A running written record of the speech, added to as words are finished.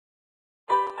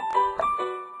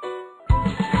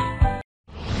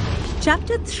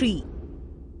Chapter 3.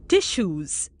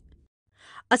 Tissues.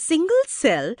 A single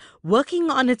cell working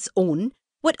on its own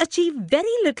would achieve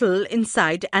very little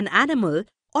inside an animal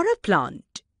or a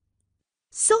plant.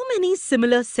 So many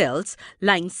similar cells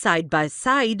lying side by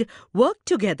side work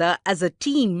together as a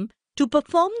team to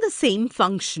perform the same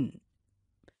function.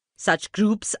 Such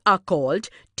groups are called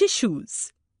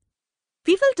tissues.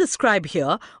 We will describe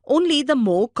here only the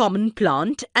more common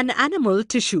plant and animal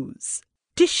tissues.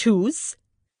 Tissues,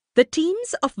 the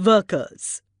teams of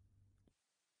workers.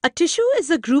 A tissue is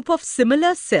a group of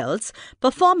similar cells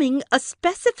performing a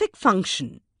specific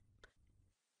function.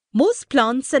 Most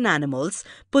plants and animals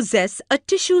possess a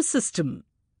tissue system.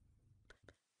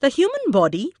 The human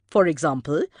body, for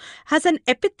example, has an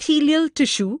epithelial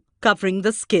tissue covering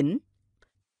the skin,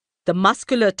 the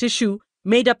muscular tissue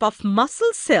made up of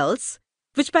muscle cells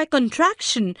which by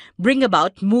contraction bring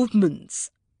about movements.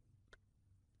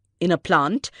 In a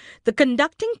plant, the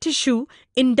conducting tissue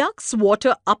inducts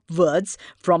water upwards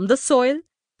from the soil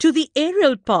to the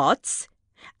aerial parts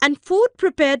and food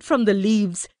prepared from the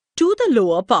leaves to the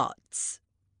lower parts.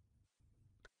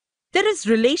 There is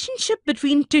relationship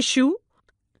between tissue,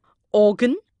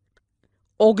 organ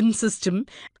system,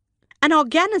 and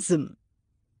organism.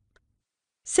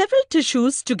 Several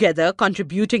tissues together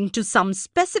contributing to some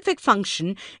specific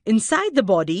function inside the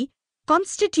body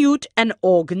constitute an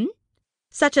organ,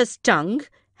 such as tongue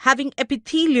having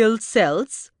epithelial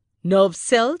cells, nerve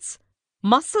cells,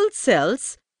 muscle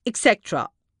cells, etc.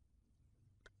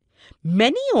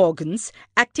 Many organs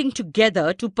acting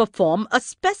together to perform a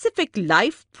specific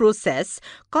life process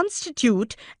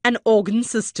constitute an organ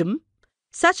system,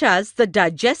 such as the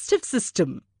digestive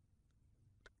system.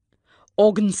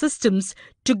 Organ systems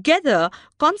together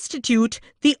constitute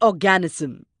the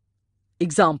organism.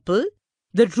 Example,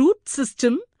 the root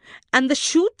system and the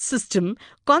shoot system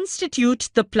constitute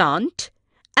the plant,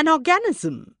 an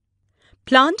organism.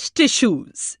 Plant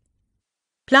tissues.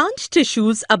 Plant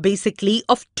tissues are basically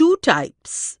of two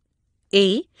types.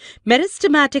 A.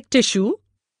 Meristematic tissue.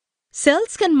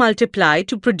 Cells can multiply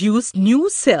to produce new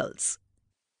cells.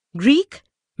 Greek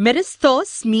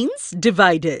meristos means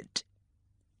divided.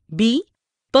 B.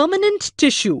 Permanent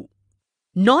tissue.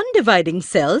 Non-dividing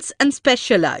cells and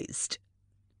specialized.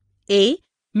 A.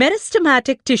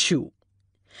 Meristematic tissue.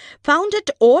 Found at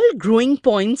all growing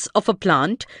points of a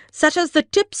plant, such as the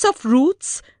tips of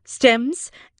roots,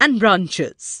 stems, and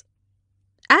branches,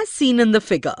 as seen in the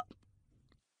figure.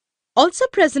 Also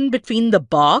present between the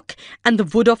bark and the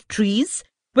wood of trees,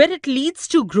 where it leads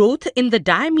to growth in the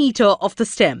diameter of the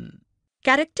stem.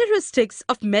 Characteristics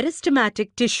of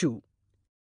meristematic tissue.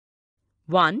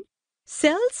 1.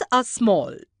 Cells are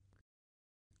small.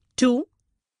 2.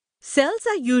 Cells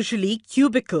are usually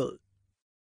cubical.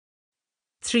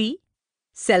 3.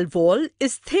 Cell wall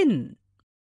is thin.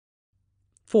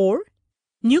 4.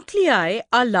 Nuclei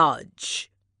are large.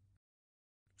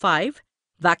 5.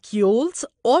 Vacuoles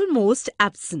almost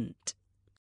absent.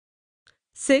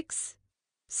 6.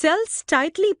 Cells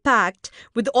tightly packed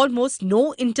with almost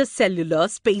no intercellular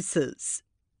spaces.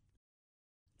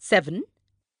 7.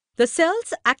 The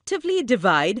cells actively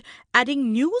divide,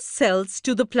 adding new cells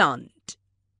to the plant.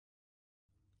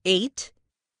 8.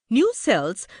 New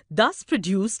cells thus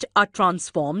produced are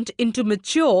transformed into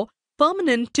mature,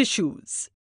 permanent tissues.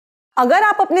 अगर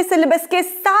आप अपने syllabus के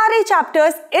सारे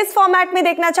chapters इस format में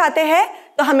देखना चाहते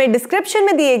हैं तो हमें डिस्क्रिप्शन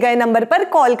में दिए गए नंबर पर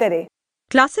कॉल करें.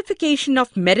 Classification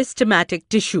of meristematic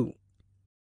tissue.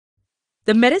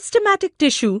 The meristematic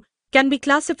tissue can be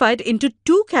classified into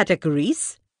two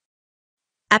categories: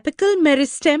 apical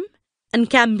meristem and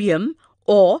cambium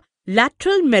or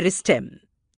lateral meristem.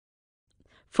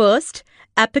 First,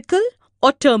 apical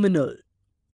or terminal.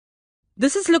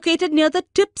 This is located near the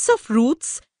tips of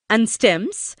roots and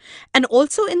stems and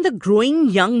also in the growing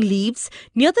young leaves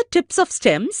near the tips of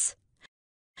stems,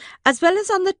 as well as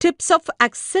on the tips of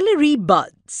axillary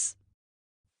buds.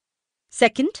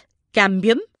 Second,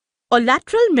 cambium or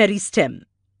lateral meristem.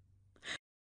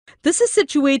 This is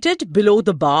situated below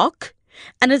the bark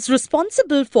and is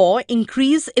responsible for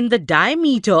increase in the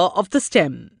diameter of the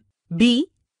stem. B.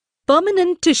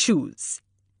 Permanent tissues.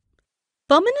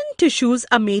 Permanent tissues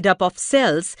are made up of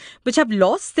cells which have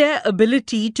lost their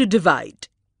ability to divide.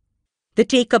 They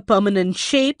take a permanent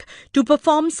shape to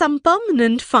perform some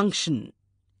permanent function.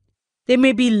 They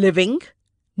may be living,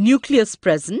 nucleus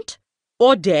present,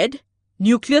 or dead,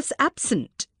 nucleus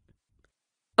absent.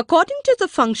 According to the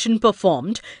function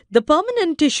performed, the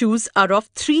permanent tissues are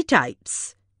of three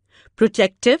types: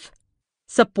 protective,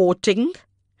 supporting,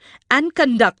 and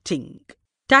conducting.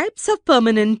 Types of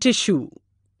permanent tissue.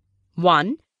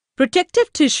 1.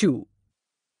 Protective tissue.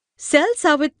 Cells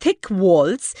are with thick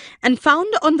walls and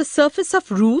found on the surface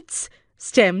of roots,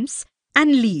 stems,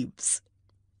 and leaves.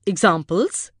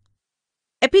 Examples: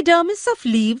 epidermis of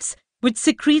leaves, which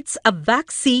secretes a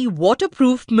waxy,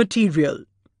 waterproof material.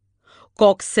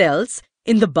 Cork cells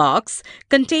in the barks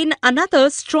contain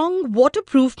another strong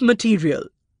waterproof material.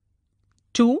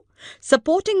 2.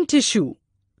 Supporting tissue.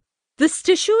 This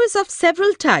tissue is of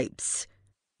several types.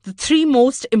 The three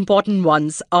most important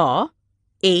ones are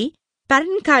A.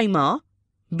 Parenchyma,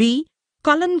 B.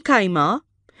 collenchyma,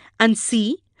 and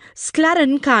C.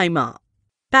 sclerenchyma.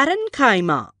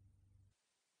 Parenchyma.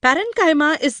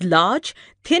 Parenchyma is large,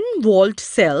 thin-walled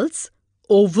cells,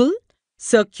 oval,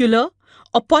 circular,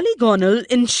 or polygonal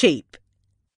in shape.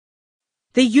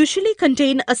 They usually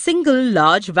contain a single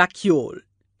large vacuole.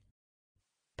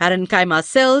 Parenchyma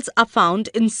cells are found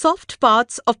in soft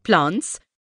parts of plants,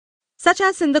 such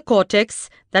as in the cortex,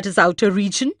 that is outer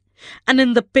region, and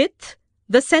in the pith,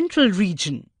 the central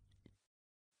region.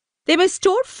 They may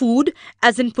store food,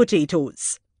 as in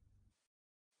potatoes.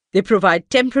 They provide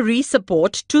temporary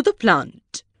support to the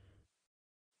plant.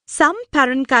 Some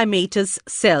parenchymatous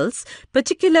cells,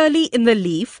 particularly in the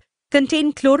leaf,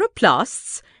 contain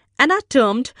chloroplasts and are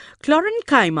termed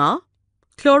chlorenchyma.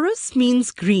 Chloros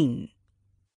means green.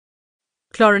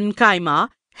 Chlorenchyma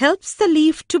helps the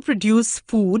leaf to produce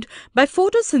food by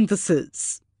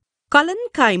photosynthesis.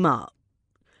 Collenchyma.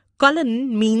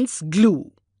 Collen means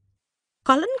glue.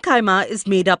 Collenchyma is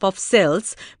made up of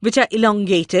cells which are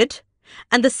elongated,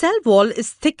 and the cell wall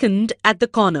is thickened at the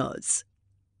corners.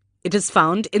 It is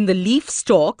found in the leaf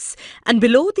stalks and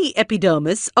below the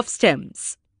epidermis of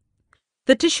stems.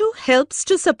 The tissue helps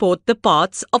to support the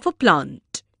parts of a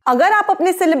plant. अगर आप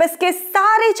अपने syllabus के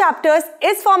सारे chapters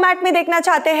इस format में देखना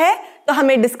चाहते हैं तो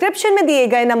हमें डिस्क्रिप्शन में दिए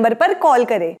गए नंबर पर कॉल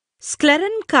करें.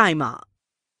 Sclerenchyma.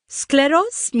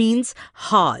 Scleros means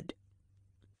hard.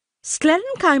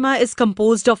 Sclerenchyma is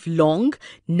composed of long,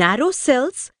 narrow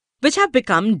cells which have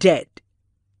become dead.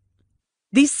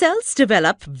 These cells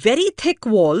develop very thick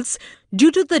walls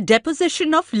due to the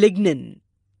deposition of lignin.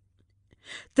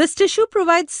 This tissue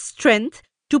provides strength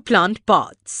to plant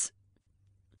parts.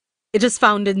 It is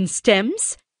found in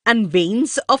stems and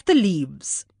veins of the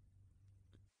leaves.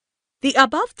 The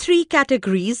above three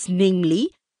categories, namely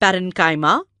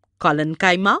parenchyma,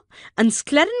 collenchyma, and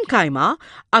sclerenchyma,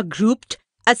 are grouped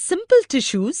as simple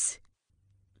tissues,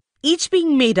 each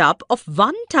being made up of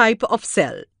one type of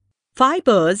cell,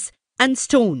 fibers, and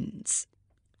stones.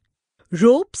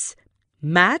 Ropes,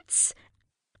 mats,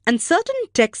 and certain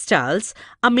textiles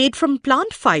are made from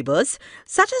plant fibers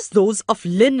such as those of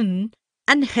linen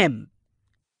and hemp.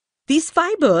 These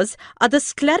fibers are the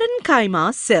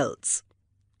sclerenchyma cells.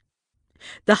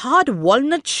 The hard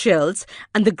walnut shells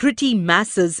and the gritty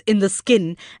masses in the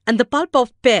skin and the pulp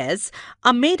of pears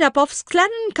are made up of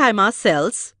sclerenchyma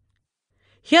cells,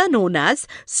 here known as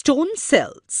stone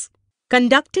cells.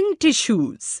 Conducting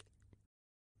tissues.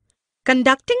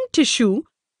 Conducting tissue,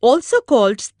 also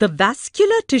called the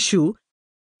vascular tissue,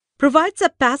 provides a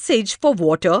passage for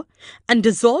water and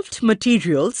dissolved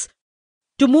materials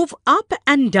to move up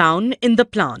and down in the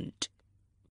plant.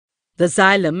 The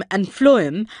xylem and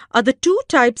phloem are the two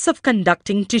types of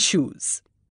conducting tissues.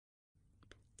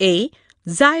 A.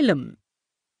 Xylem.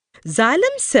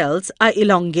 Xylem cells are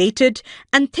elongated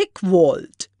and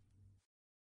thick-walled.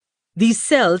 These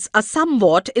cells are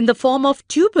somewhat in the form of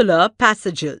tubular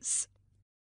passages.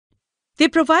 They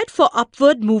provide for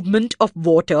upward movement of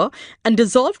water and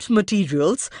dissolved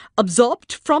materials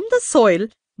absorbed from the soil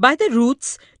by the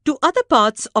roots to other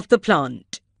parts of the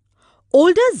plant.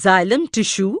 Older xylem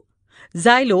tissue,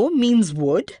 xylo means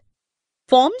wood,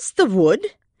 forms the wood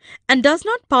and does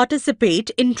not participate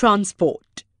in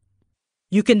transport.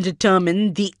 You can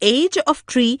determine the age of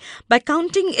tree by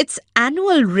counting its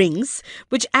annual rings,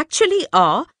 which actually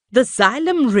are the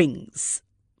xylem rings.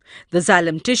 The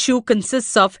xylem tissue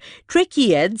consists of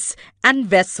tracheids and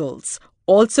vessels,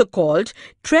 also called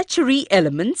tertiary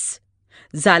elements,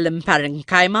 xylem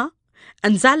parenchyma,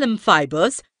 and xylem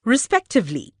fibers,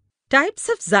 respectively. Types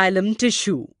of xylem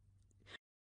tissue.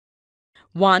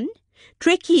 1.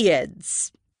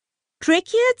 Tracheids.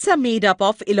 Tracheids are made up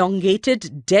of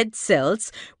elongated dead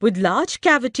cells with large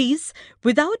cavities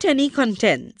without any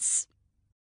contents.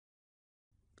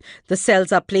 The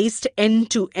cells are placed end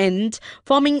to end,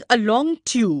 forming a long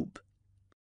tube.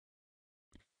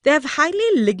 They have highly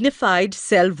lignified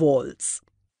cell walls.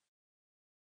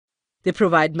 They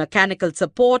provide mechanical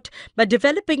support by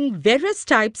developing various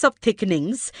types of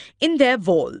thickenings in their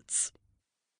walls.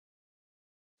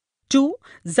 2.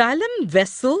 Xylem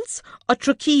vessels or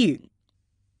tracheae.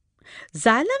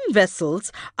 Xylem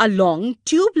vessels are long,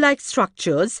 tube-like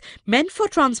structures meant for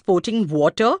transporting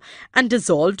water and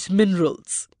dissolved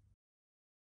minerals.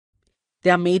 They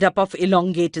are made up of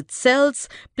elongated cells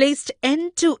placed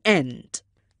end to end.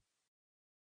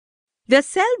 Their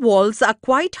cell walls are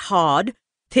quite hard,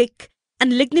 thick,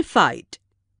 and lignified.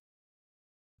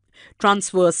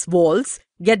 Transverse walls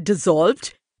get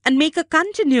dissolved and make a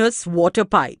continuous water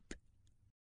pipe.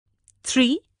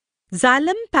 3.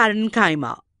 Xylem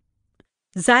parenchyma.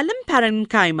 Xylem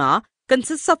parenchyma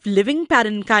consists of living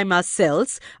parenchyma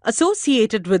cells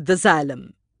associated with the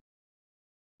xylem.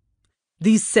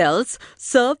 These cells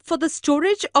serve for the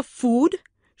storage of food,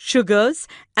 sugars,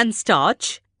 and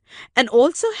starch, and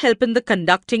also help in the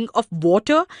conducting of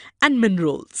water and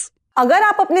minerals. अगर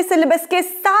आप अपने syllabus के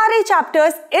सारे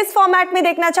chapters इस format में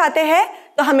देखना चाहते हैं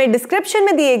तो हमें डिस्क्रिप्शन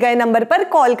में दिए गए नंबर पर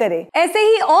कॉल करें। ऐसे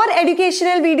ही और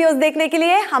एजुकेशनल वीडियोस देखने के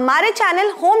लिए हमारे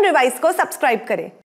चैनल होम रिवाइज को सब्सक्राइब करें।